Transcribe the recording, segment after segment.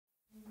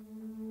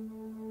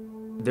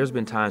There's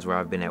been times where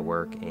I've been at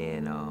work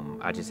and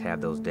I just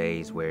have those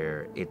days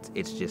where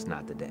it's just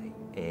not the day.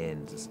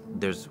 And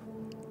there's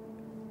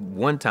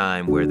one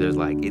time where there's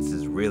like, this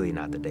is really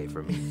not the day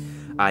for me.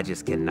 I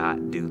just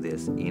cannot do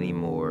this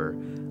anymore.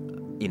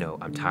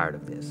 I'm tired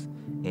of this.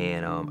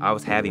 And I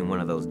was having one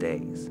of those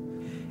days.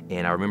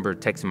 And I remember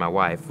texting my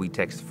wife. We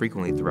text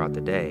frequently throughout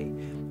the day.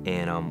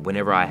 And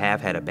whenever I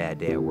have had a bad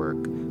day at work,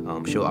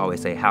 she'll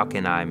always say, how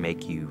can I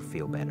make you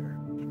feel better?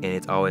 And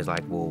it's always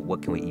like, well,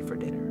 what can we eat for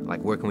dinner?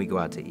 Like, where can we go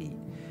out to eat?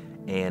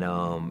 And,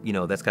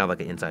 that's kind of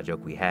like an inside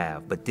joke we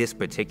have. But this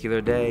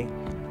particular day,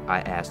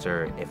 I asked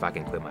her if I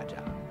can quit my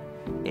job.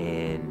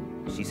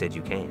 And she said,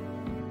 you can.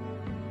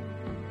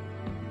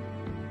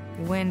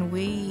 When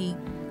we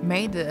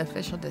made the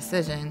official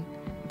decision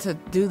to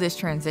do this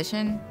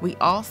transition, we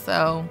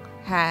also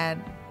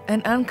had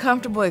an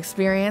uncomfortable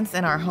experience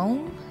in our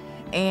home.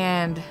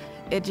 And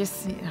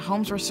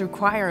homes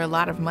require a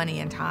lot of money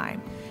and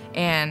time.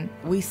 And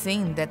we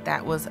seen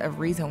that was a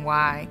reason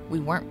why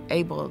we weren't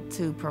able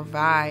to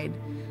provide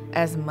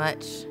as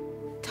much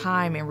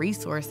time and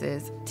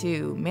resources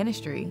to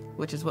ministry,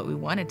 which is what we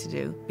wanted to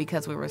do,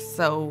 because we were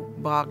so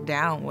bogged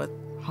down with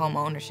home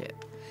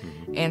ownership.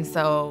 Mm-hmm. And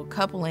so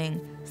coupling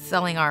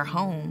selling our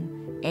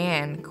home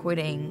and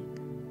quitting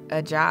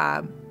a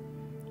job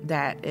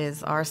that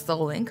is our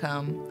sole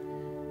income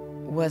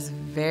was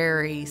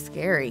very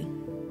scary.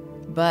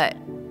 But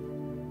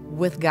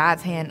with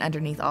God's hand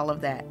underneath all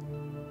of that,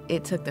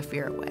 it took the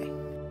fear away.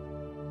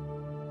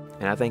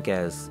 And I think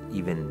as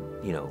even,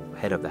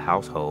 head of the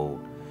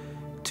household,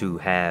 to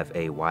have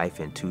a wife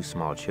and 2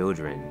 small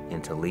children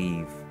and to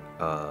leave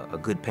a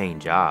good paying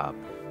job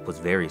was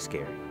very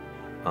scary.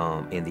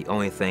 And the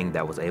only thing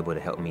that was able to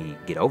help me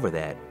get over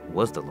that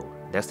was the Lord.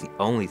 That's the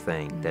only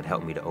thing that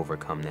helped me to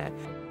overcome that.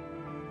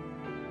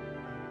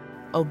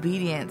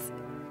 Obedience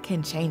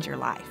can change your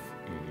life.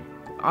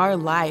 Mm-hmm. Our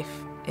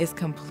life is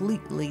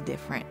completely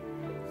different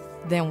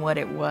than what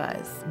it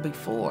was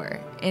before.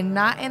 And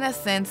not in a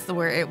sense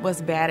where it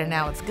was bad and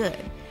now it's good.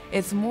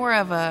 It's more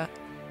of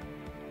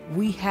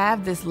we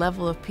have this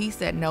level of peace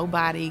that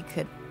nobody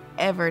could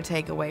ever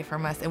take away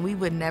from us. And we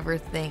would never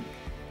think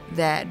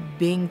that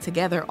being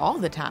together all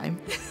the time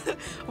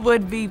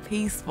would be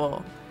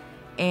peaceful.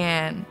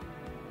 And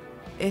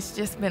it's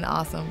just been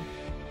awesome.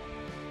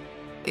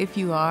 If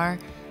you are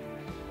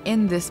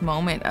in this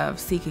moment of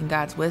seeking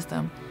God's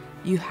wisdom,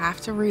 you have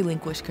to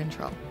relinquish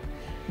control,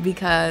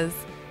 because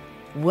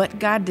what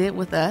God did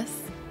with us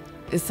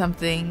is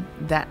something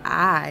that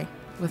I,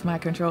 with my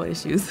control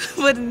issues,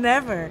 would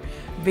never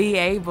be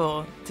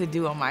able to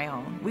do on my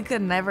own. We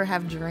could never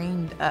have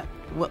dreamed up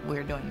what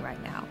we're doing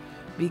right now,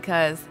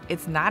 because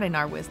it's not in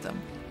our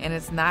wisdom and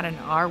it's not in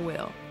our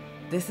will.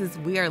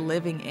 We are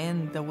living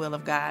in the will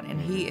of God,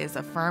 and He is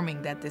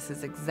affirming that this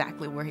is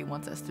exactly where He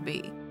wants us to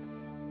be.